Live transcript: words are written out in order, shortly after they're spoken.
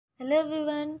Hello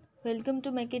everyone, welcome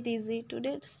to Make It Easy.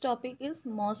 Today's topic is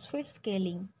Mosfet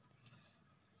scaling.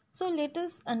 So let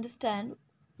us understand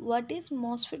what is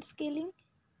Mosfet scaling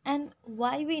and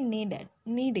why we need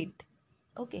it.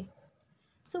 Okay.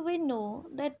 So we know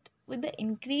that with the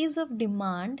increase of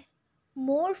demand,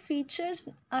 more features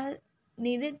are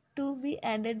needed to be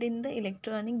added in the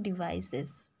electronic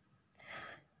devices.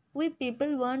 We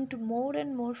people want more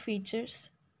and more features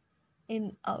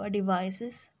in our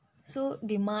devices, so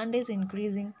demand is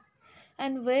increasing,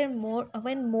 and when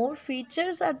more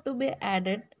features are to be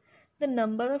added, the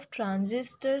number of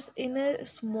transistors in a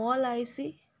small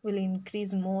IC will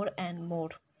increase more and more.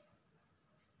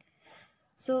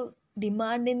 So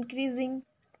demand increasing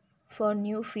for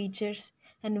new features,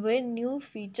 and when new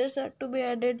features are to be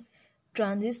added,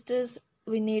 transistors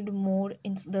we need more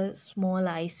in the small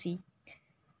IC,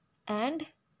 and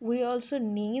we also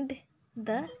need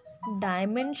the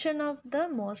dimension of the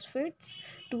MOSFETs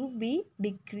to be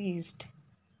decreased.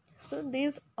 So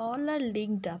these all are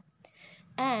linked up,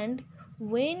 and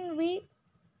when we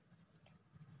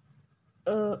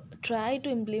try to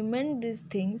implement these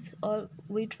things, or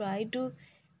we try to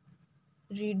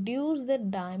reduce the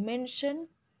dimension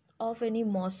of any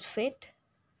MOSFET,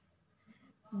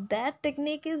 that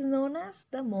technique is known as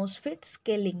the MOSFET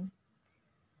scaling,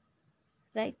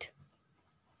 right?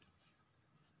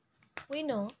 We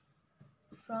know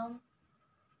from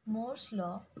Moore's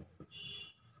law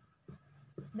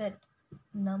that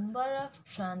number of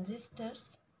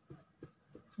transistors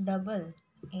double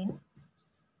in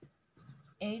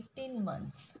 18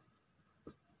 months.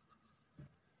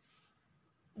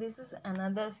 This is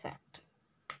another fact.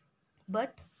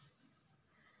 But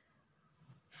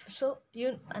so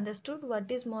you understood what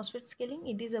is MOSFET scaling?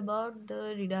 It is about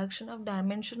the reduction of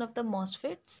dimension of the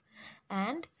MOSFETs,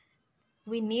 and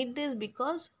we need this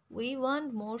because we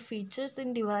want more features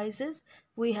in devices.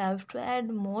 We have to add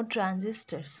more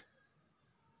transistors.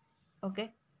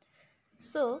 Okay.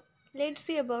 So let's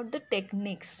see about the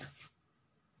techniques.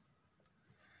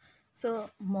 So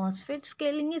MOSFET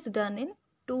scaling is done in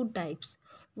two types.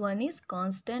 One is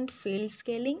constant field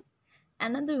scaling,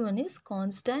 another one is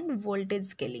constant voltage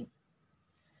scaling.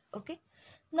 Okay,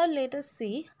 now let us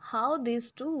see how these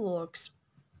two works.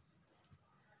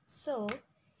 So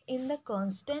in the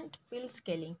constant field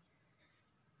scaling,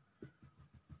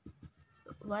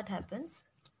 so what happens?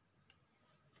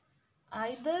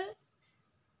 Either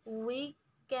we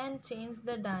can change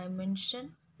the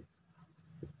dimension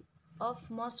of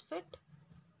MOSFET,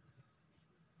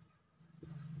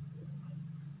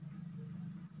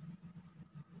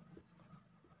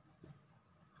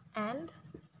 and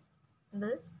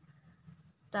the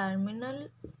terminal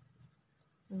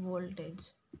voltage.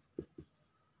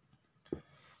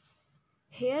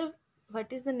 Here,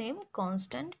 what is the name?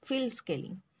 Constant field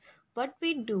scaling. What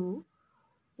we do,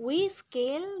 we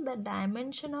scale the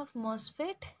dimension of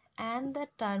MOSFET and the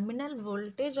terminal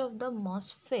voltage of the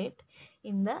MOSFET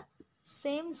in the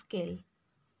same scale.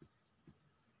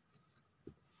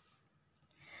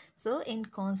 So in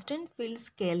constant field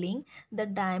scaling, the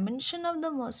dimension of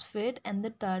the MOSFET and the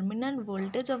terminal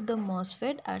voltage of the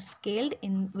MOSFET are scaled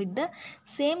in with the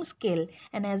same scale,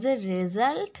 and as a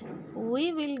result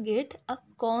we will get a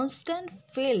constant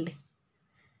field,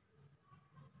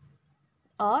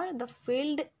 or the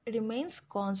field remains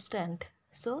constant.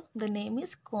 So the name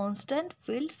is constant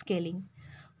field scaling.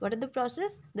 What is the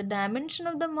process? The dimension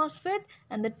of the MOSFET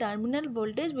and the terminal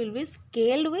voltage will be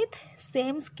scaled with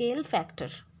same scale factor.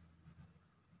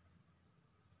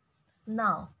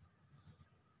 Now,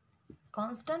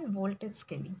 constant voltage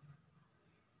scaling.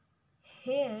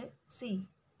 Here, see,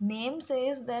 name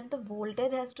says that the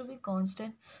voltage has to be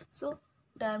constant. So,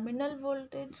 terminal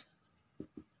voltage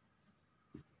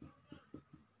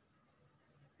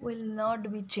will not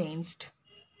be changed.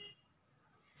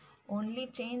 Only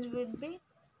change will be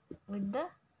with the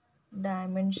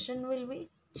dimension will be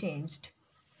changed.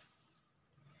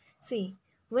 See,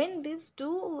 when these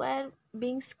two were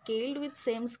being scaled with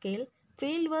same scale,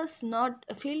 field was not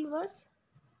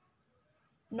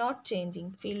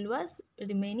changing, field was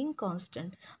remaining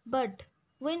constant. But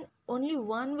when only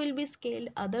one will be scaled,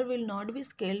 other will not be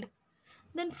scaled,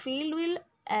 then field will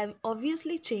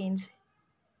obviously change.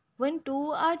 When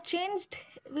two are changed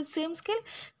with same scale,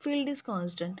 field is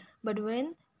constant. But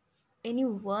when any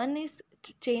one is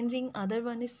changing, other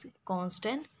one is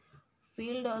constant,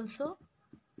 field also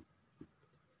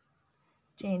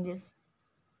changes.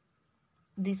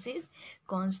 This is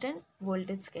constant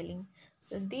voltage scaling.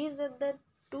 So these are the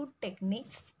two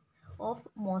techniques of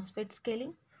MOSFET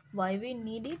scaling. Why we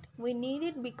need it? We need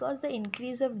it because the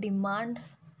increase of demand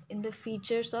in the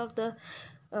features of the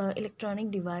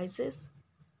electronic devices,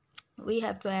 we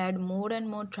have to add more and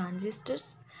more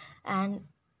transistors, and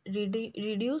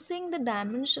reducing the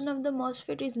dimension of the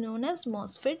MOSFET is known as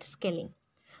MOSFET scaling.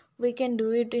 We can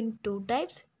do it in two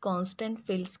types: constant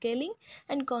field scaling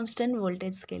and constant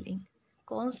voltage scaling.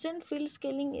 Constant field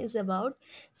scaling is about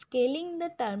scaling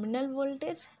the terminal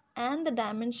voltage and the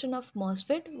dimension of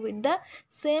MOSFET with the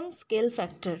same scale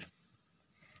factor.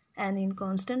 And in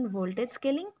constant voltage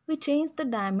scaling, we change the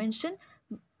dimension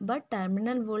but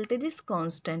terminal voltage is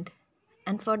constant.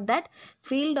 And for that,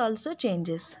 field also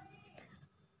changes.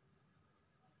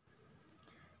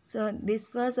 So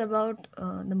this was about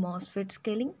the MOSFET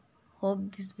scaling.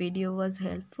 Hope this video was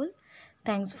helpful.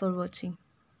 Thanks for watching.